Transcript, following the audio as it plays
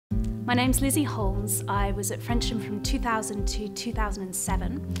My name's Lizzie Holmes. I was at Frensham from 2000 to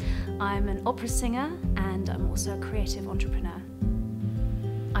 2007. I'm an opera singer and I'm also a creative entrepreneur.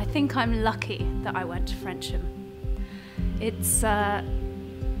 I think I'm lucky that I went to Frensham. It's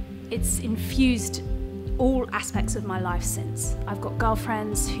infused all aspects of my life since. I've got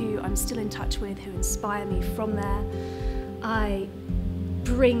girlfriends who I'm still in touch with, who inspire me from there. I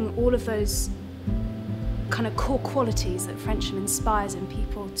bring all of those kind of core qualities that Frensham inspires in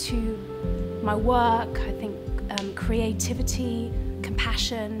people to my work. I think creativity,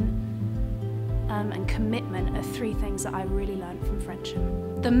 compassion, and commitment are three things that I really learned from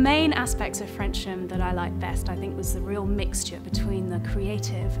Frensham. The main aspects of Frensham that I liked best, I think, was the real mixture between the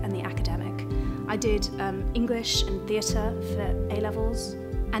creative and the academic. I did English and theatre for A-levels,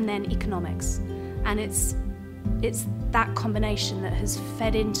 and then economics. And it's that combination that has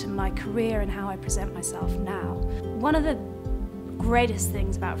fed into my career and how I present myself now. One of the greatest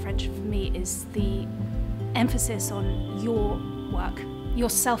things about Frensham for me is the emphasis on your work, your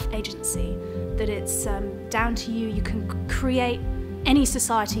self-agency, that it's down to you. You can create any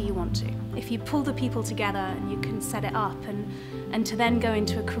society you want to. If you pull the people together and you can set it up, and to then go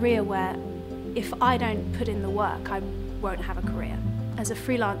into a career where if I don't put in the work, I won't have a career. As a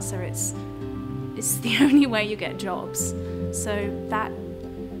freelancer, it's the only way you get jobs. So that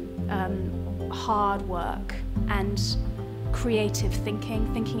hard work and creative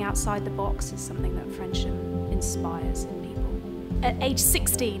thinking outside the box, is something that Frensham inspires in people. At age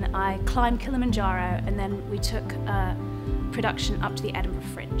 16, I climbed Kilimanjaro, and then we took a production up to the Edinburgh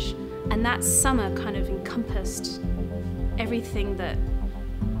Fringe. And that summer kind of encompassed everything that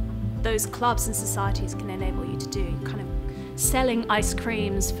those clubs and societies can enable you to do, kind of selling ice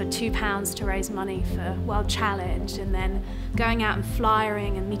creams for £2 to raise money for World Challenge, and then going out and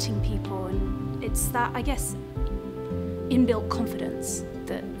flyering and meeting people. And it's that, I guess, inbuilt confidence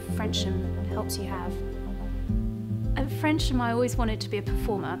that Frensham helps you have. At Frensham, I always wanted to be a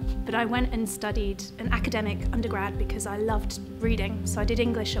performer, but I went and studied an academic undergrad because I loved reading. So I did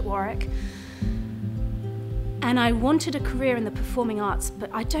English at Warwick. And I wanted a career in the performing arts, but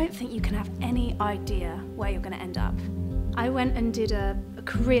I don't think you can have any idea where you're going to end up. I went and did a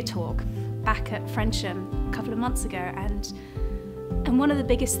career talk back at Frensham a couple of months ago, and one of the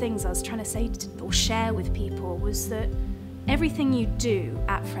biggest things I was trying to say or share with people was that everything you do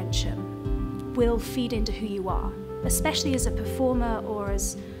at Frensham will feed into who you are, especially as a performer or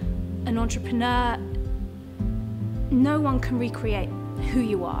as an entrepreneur. No one can recreate who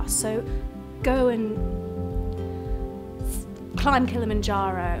you are, so go and climb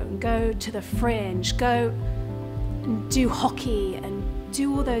Kilimanjaro, and go to the Fringe, go and do hockey and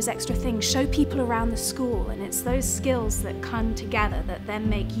do all those extra things, show people around the school, and it's those skills that come together that then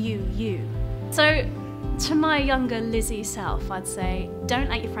make you, you. So to my younger Lizzie self, I'd say, don't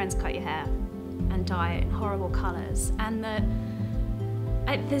let your friends cut your hair and dye it in horrible colours. And that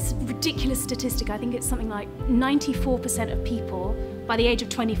there's a ridiculous statistic, I think it's something like 94% of people by the age of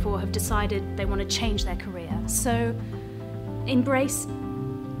 24 have decided they want to change their career. So embrace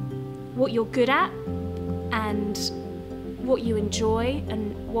what you're good at and what you enjoy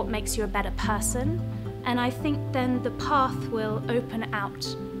and what makes you a better person. And I think then the path will open out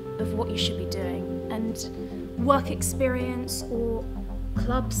of what you should be doing. And work experience or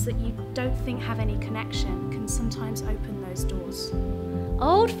clubs that you don't think have any connection can sometimes open those doors.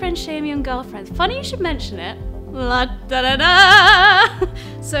 Old Frenshamian girlfriends. Funny you should mention it. La da da da.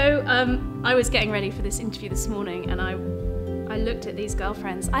 So I was getting ready for this interview this morning, and I looked at these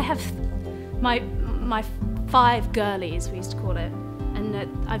girlfriends. I have my 5 girlies, we used to call it, and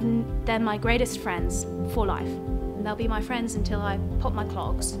they're my greatest friends for life. And they'll be my friends until I pop my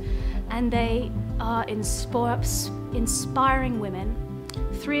clogs. And they are inspiring women.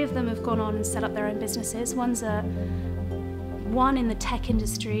 3 of them have gone on and set up their own businesses. One in the tech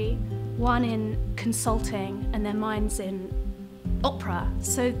industry, one in consulting, and then mine's in opera.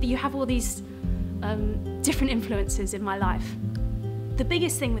 So you have all these different influences in my life. The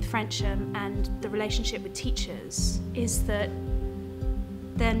biggest thing with Frensham and the relationship with teachers is that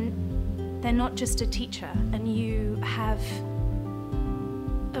they're not just a teacher, and you have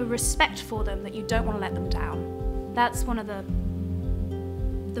a respect for them that you don't want to let them down. That's one of the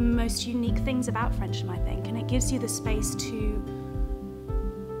most unique things about Frensham, I think, and it gives you the space to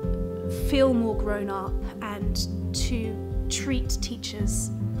feel more grown up and to treat teachers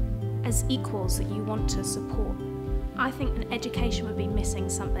as equals that you want to support. I think an education would be missing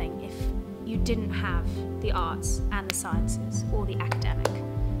something if you didn't have the arts and the sciences or the academic.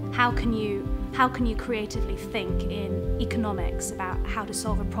 How can you creatively think in economics about how to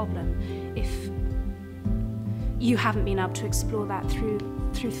solve a problem if you haven't been able to explore that through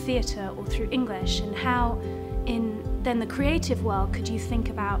theatre or through English, and how in then the creative world could you think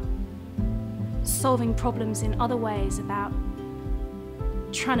about solving problems in other ways, about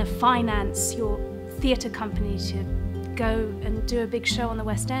trying to finance your theatre company to go and do a big show on the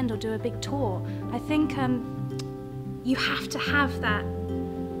West End or do a big tour. I think you have to have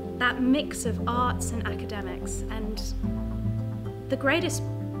that mix of arts and academics, and the greatest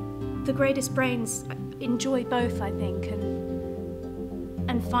brains enjoy both, I think,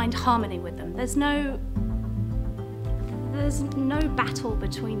 and find harmony with them. There's no battle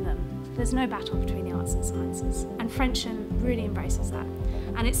between them. There's no battle between the arts and sciences, and Frensham really embraces that.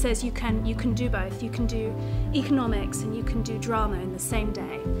 And it says you can do both. You can do economics and you can do drama in the same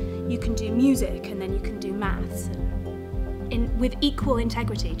day. You can do music and then you can do maths, with equal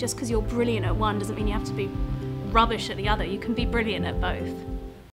integrity. Just because you're brilliant at one doesn't mean you have to be rubbish at the other. You can be brilliant at both.